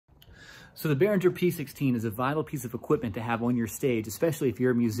So the Behringer P16 is a vital piece of equipment to have on your stage, especially if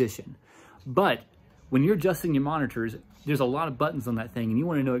you're a musician. But when you're adjusting your monitors, there's a lot of buttons on that thing and you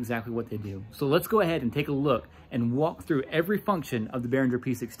want to know exactly what they do. So let's go ahead and take a look and walk through every function of the Behringer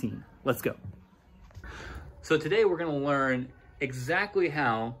P16. Let's go. So today we're going to learn exactly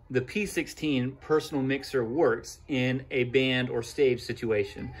how the P16 personal mixer works in a band or stage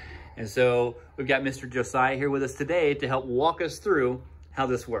situation. And so we've got Mr. Josiah here with us today to help walk us through how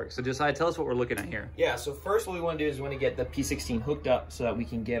this works. So Josiah, tell us what we're looking at here. Yeah, so first what we want to do is we want to get the P16 hooked up so that we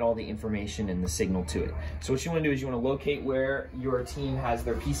can get all the information and the signal to it. So what you want to do is you want to locate where your team has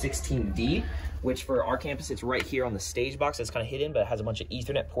their P16D, which for our campus, it's right here on the stage box. It's kind of hidden, but it has a bunch of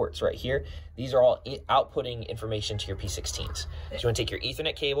Ethernet ports right here. These are all outputting information to your P16s. So you want to take your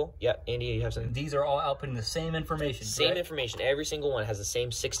Ethernet cable. Yeah, Andy, you have something? These are all outputting the same information, Same correct? information. Every single one has the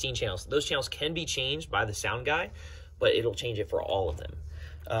same 16 channels. Those channels can be changed by the sound guy, but it'll change it for all of them.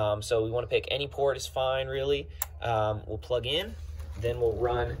 So we want to pick any port is fine, really. We'll plug in, then we'll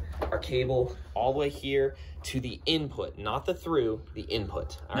run our cable all the way here to the input, not the through, the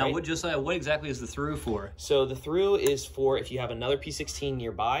input. Now, Josiah, what exactly is the through for? So the through is for if you have another P16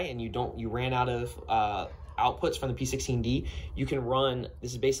 nearby and you ran out of outputs from the P16D, you can run,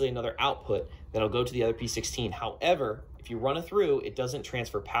 this is basically another output that'll go to the other P16. However, if you run a through, it doesn't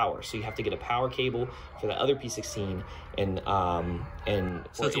transfer power. So you have to get a power cable for the other P16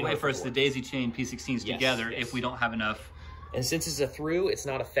 so it's a way for us to daisy chain P16s together if we don't have enough. And since it's a through, it's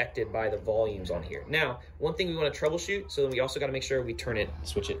not affected by the volumes on here. Now, one thing we want to troubleshoot, so we also got to make sure we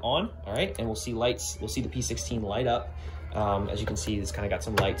switch it on, all right? And we'll see lights, we'll see the P16 light up. As you can see, it's kind of got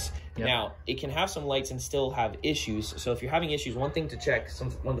some lights. Yep. Now, it can have some lights and still have issues. So if you're having issues, one thing to check,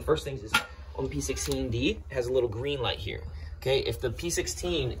 one of the first things is on the P16D, it has a little green light here. Okay, if the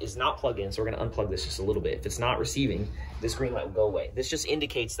P16 is not plugged in, so we're going to unplug this just a little bit. If it's not receiving, this green light will go away. This just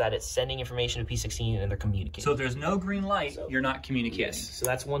indicates that it's sending information to P16 and they're communicating. So if there's no green light, you're not communicating. Yes, so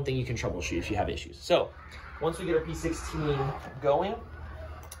that's one thing you can troubleshoot if you have issues. So once we get our P16 going,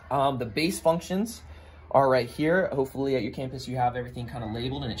 the base functions are right here. Hopefully at your campus you have everything kind of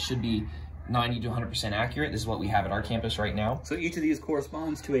labeled and it should be 90 to 100% accurate. This is what we have at our campus right now. So each of these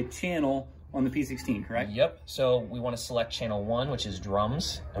corresponds to a channel on the P16, correct? Yep. So we want to select channel 1, which is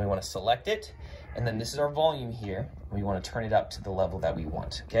drums, and we want to select it. And then this is our volume here. We want to turn it up to the level that we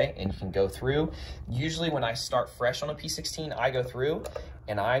want, okay? And you can go through. Usually when I start fresh on a P16, I go through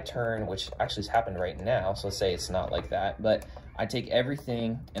and I turn, which actually has happened right now. So let's say it's not like that, but I take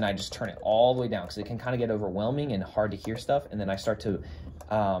everything and I just turn it all the way down because it can kind of get overwhelming and hard to hear stuff. And then I start to,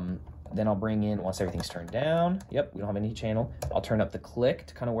 then I'll bring in, once everything's turned down, yep, we don't have any channel, I'll turn up the click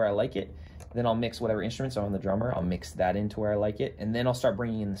to kind of where I like it. Then I'll mix whatever instruments are on the drummer, I'll mix that into where I like it, and then I'll start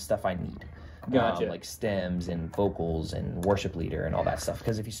bringing in the stuff I need. Gotcha. Like stems and vocals and worship leader and all that stuff.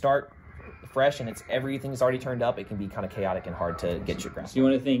 Because if you start fresh and everything's already turned up, it can be kind of chaotic and hard to get your grasp. So you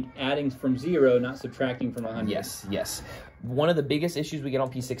want to think adding from 0, not subtracting from 100. Yes, yes. One of the biggest issues we get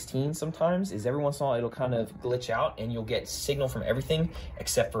on P16 sometimes is every once in a while it'll kind of glitch out and you'll get signal from everything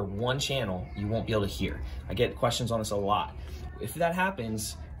except for one channel you won't be able to hear. I get questions on this a lot. If that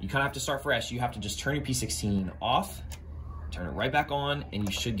happens, you kind of have to start fresh. You have to just turn your P16 off, turn it right back on, and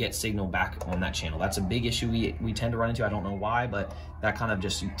you should get signal back on that channel. That's a big issue we tend to run into. I don't know why, but that kind of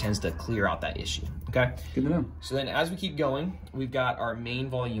just tends to clear out that issue, okay? Good to know. So then as we keep going, we've got our main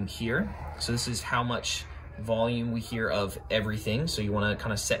volume here. So this is how much volume we hear of everything. So you want to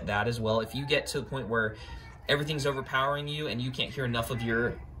kind of set that as well. If you get to a point where everything's overpowering you and you can't hear enough of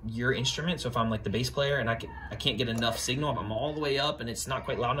your instrument, so if I'm like the bass player and I can't get enough signal, I'm all the way up and it's not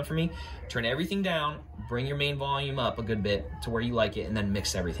quite loud enough for me, turn everything down, bring your main volume up a good bit to where you like it, and then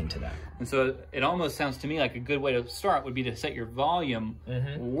mix everything to that. And so it almost sounds to me like a good way to start would be to set your volume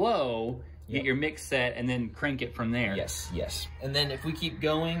low, get your mix set, and then crank it from there. Yes, yes. And then if we keep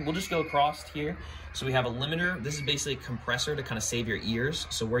going, we'll just go across here. So we have a limiter. This is basically a compressor to kind of save your ears.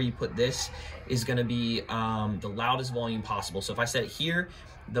 So where you put this is going to be the loudest volume possible. So if I set it here,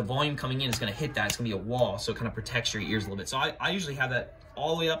 the volume coming in is going to hit that. It's going to be a wall, so it kind of protects your ears a little bit. So I usually have that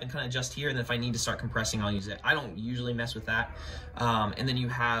all the way up and kind of adjust here, and then if I need to start compressing, I'll use it. I don't usually mess with that. And then you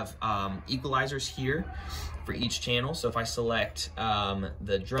have equalizers here for each channel. So if I select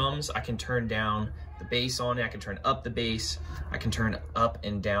the drums, I can turn down the bass on it, I can turn up the bass, I can turn up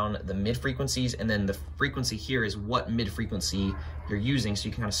and down the mid frequencies, and then the frequency here is what mid frequency you're using, so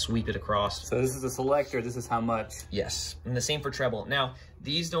you can kind of sweep it across. So this is a selector, this is how much? Yes, and the same for treble. Now,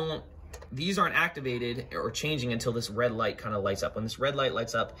 these aren't activated or changing until this red light kind of lights up. When this red light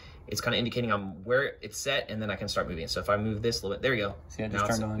lights up, it's kind of indicating I'm where it's set, and then I can start moving it. So if I move this a little bit, there you go. See,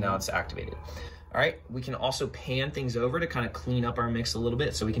 now it's activated. All right, we can also pan things over to kind of clean up our mix a little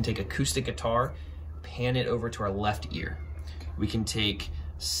bit. So we can take acoustic guitar, pan it over to our left ear. We can take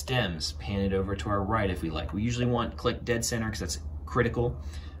stems, pan it over to our right if we like. We usually want click dead center because that's critical.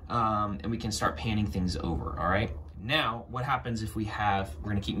 And we can start panning things over, all right? Now, what happens if we have, we're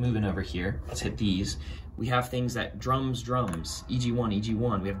gonna keep moving over here. Let's hit these. We have things that drums, EG1,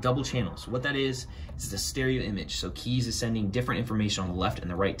 EG1. We have double channels. What that is the stereo image. So keys is sending different information on the left and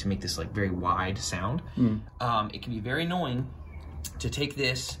the right to make this like very wide sound. It can be very annoying to take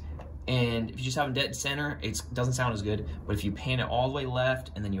this, and if you just have them dead center, it doesn't sound as good. But if you pan it all the way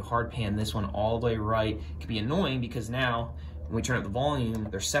left and then you hard pan this one all the way right, it can be annoying because now when we turn up the volume,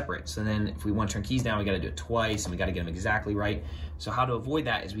 they're separate. So then if we want to turn keys down, we got to do it twice and we got to get them exactly right. So how to avoid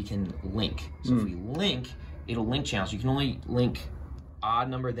that is we can link. So if we link, it'll link channels. You can only link odd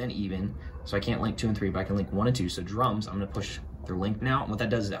number then even. So I can't link 2 and 3, but I can link 1 and 2. So drums, I'm gonna push their link now. And what that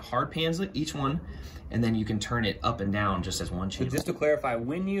does is it hard pans each one, and then you can turn it up and down just as one channel. So just to clarify,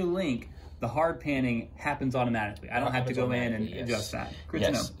 when you link, the hard panning happens automatically. I don't have to go in and adjust that. Good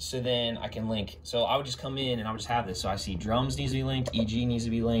to know. So then I can link. So I would just come in and I would just have this. So I see drums needs to be linked, EG needs to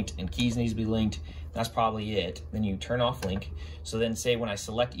be linked, and keys needs to be linked. That's probably it. Then you turn off link. So then say when I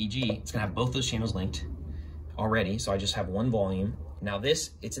select EG, it's gonna have both those channels linked already. So I just have one volume. Now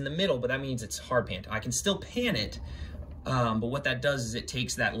this, it's in the middle, but that means it's hard panned. I can still pan it, but what that does is it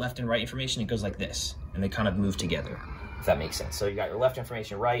takes that left and right information, it goes like this, and they kind of move together, if that makes sense. So you got your left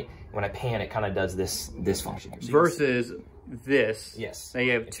information right, and when I pan, it kind of does this function. So versus this. Yes. They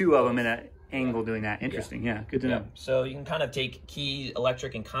have two of them in an angle doing that. Interesting, yeah, good to know. So you can kind of take key,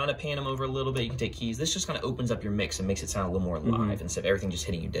 electric, and kind of pan them over a little bit. You can take keys. This just kind of opens up your mix and makes it sound a little more live instead of everything just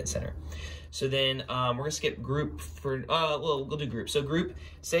hitting you dead center. So then we're gonna skip group for, we'll do group. So group,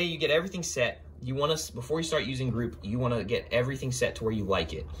 say you get everything set. You want to, before you start using group, you want to get everything set to where you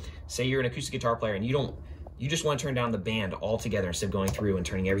like it. Say you're an acoustic guitar player and you just want to turn down the band all together instead of going through and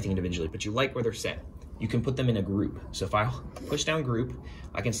turning everything individually, but you like where they're set. You can put them in a group. So if I push down group,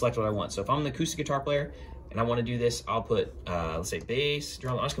 I can select what I want. So if I'm an acoustic guitar player and I want to do this, I'll put, let's say bass,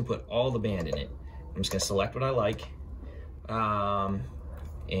 drum, I'm just gonna put all the band in it. I'm just gonna select what I like,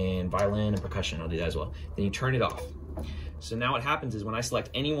 and violin and percussion, I'll do that as well. Then you turn it off. So now what happens is when I select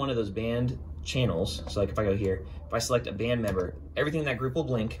any one of those band channels, so like if I go here, if I select a band member, everything in that group will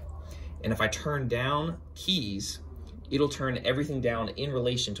blink. And if I turn down keys, it'll turn everything down in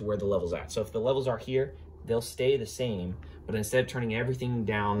relation to where the level's at. So if the levels are here, they'll stay the same, but instead of turning everything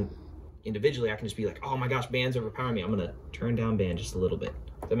down individually, I can just be like, oh my gosh, band's overpowering me. I'm gonna turn down band just a little bit.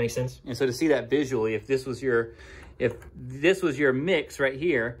 Does that make sense? And so to see that visually, if this was your mix right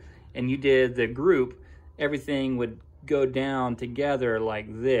here, and you did the group, everything would go down together like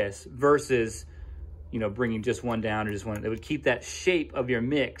this versus, you know, bringing just one down or just one. It would keep that shape of your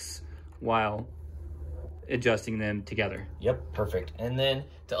mix while adjusting them together. Yep, perfect. And then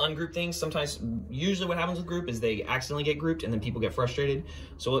to ungroup things, sometimes, usually what happens with group is they accidentally get grouped and then people get frustrated.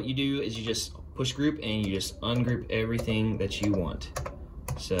 So what you do is you just push group and you just ungroup everything that you want.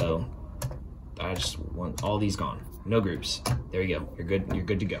 So I just want all these gone. No groups. There you go. You're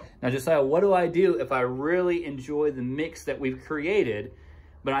good to go. Now, Josiah, what do I do if I really enjoy the mix that we've created,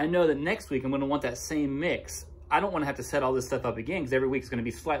 but I know that next week I'm going to want that same mix? I don't want to have to set all this stuff up again because every week is going to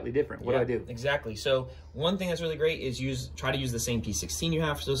be slightly different. What do I do? Exactly. So one thing that's really great is try to use the same P16 you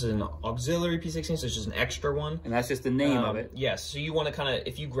have. So this is an auxiliary P16, so it's just an extra one. And that's just the name of it. Yes. So you want to kind of,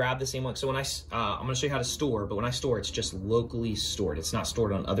 if you grab the same one. So when I'm going to show you how to store, but when I store, it's just locally stored. It's not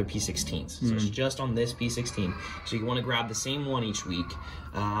stored on other P16s. So it's just on this P16. So you want to grab the same one each week.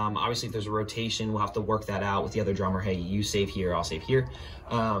 Obviously, if there's a rotation, we'll have to work that out with the other drummer. Hey, you save here, I'll save here.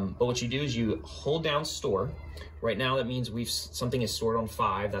 But what you do is you hold down store. Right now, that means something is stored on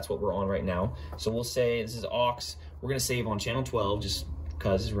 5. That's what we're on right now. So we'll say this is aux. We're going to save on channel 12 just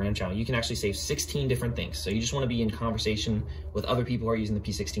because it's a random channel. You can actually save 16 different things. So you just want to be in conversation with other people who are using the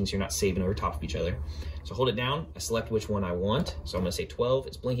P16 so you're not saving over top of each other. So hold it down. I select which one I want. So I'm going to say 12.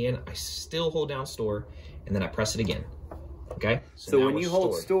 It's blinking in. I still hold down store, and then I press it again. Okay? So when you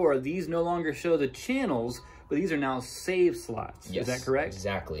hold store, these no longer show the channels, but these are now save slots. Yes, is that correct?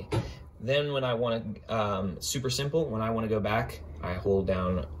 Exactly. Then when I want to, super simple, when I want to go back, I hold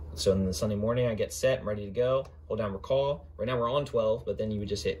down, so in the Sunday morning I get set, I'm ready to go, hold down recall. Right now we're on 12, but then you would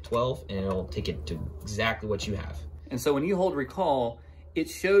just hit 12 and it'll take it to exactly what you have. And so when you hold recall, it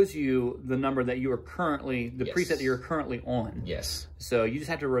shows you the number that you are currently, the preset that you're currently on. Yes. So you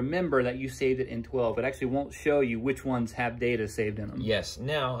just have to remember that you saved it in 12. It actually won't show you which ones have data saved in them. Yes.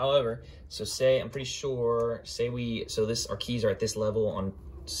 Now, however, so say, I'm pretty sure, so our keys are at this level on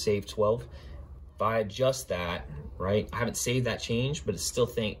save 12. If if I adjust that, right, I haven't saved that change, but it's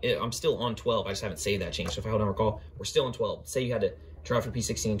still I'm still on 12. I just haven't saved that change. So if I hold on recall, we're still on 12. Say you had to turn off your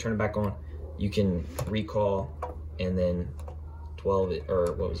P16, turn it back on, you can recall, and then 12,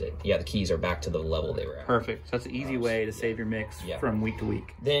 or what was it? Yeah, the keys are back to the level they were at. Perfect. So that's an easy way to save your mix from week to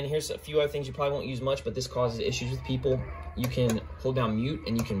week. Then here's a few other things you probably won't use much, but this causes issues with people. You can hold down mute,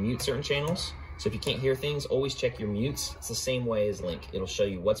 and you can mute certain channels. So if you can't hear things, always check your mutes. It's the same way as Link. It'll show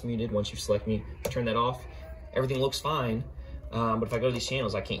you what's muted once you select mute. Turn that off. Everything looks fine. But if I go to these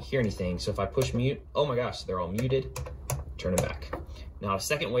channels, I can't hear anything. So if I push mute, oh my gosh, they're all muted. Turn them back. Now, a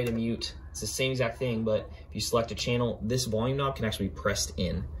second way to mute, it's the same exact thing, but if you select a channel, this volume knob can actually be pressed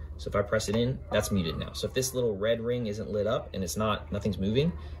in. So if I press it in, that's muted now. So if this little red ring isn't lit up and nothing's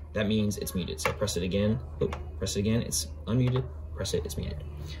moving, that means it's muted. So press it again, press it again, it's unmuted, press it, it's muted.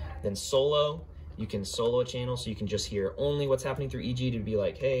 Then solo, you can solo a channel, so you can just hear only what's happening through EG to be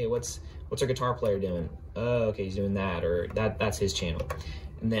like, hey, what's our guitar player doing? Oh, okay, he's doing that, or that's his channel.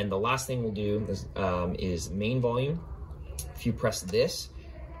 And then the last thing we'll do is main volume. If you press this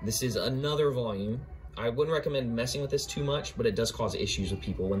is another volume. I wouldn't recommend messing with this too much, but it does cause issues with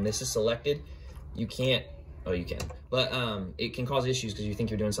people. When this is selected, you can't, oh, you can, but it can cause issues because you think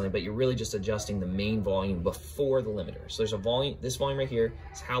you're doing something, but you're really just adjusting the main volume before the limiter. So there's a volume, this volume right here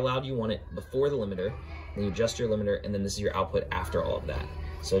is how loud you want it before the limiter, then you adjust your limiter, and then this is your output after all of that.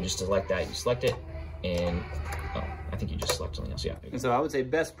 So just to select that, you select it, and oh, I think you just select something else, yeah. And so I would say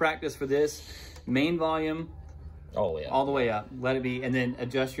best practice for this, main volume, all the way up. All the way up. Let it be, and then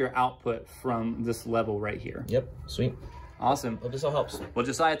adjust your output from this level right here. Yep, sweet. Awesome. Hope this all helps. Well,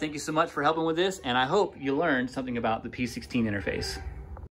 Josiah, thank you so much for helping with this, and I hope you learned something about the P16 interface.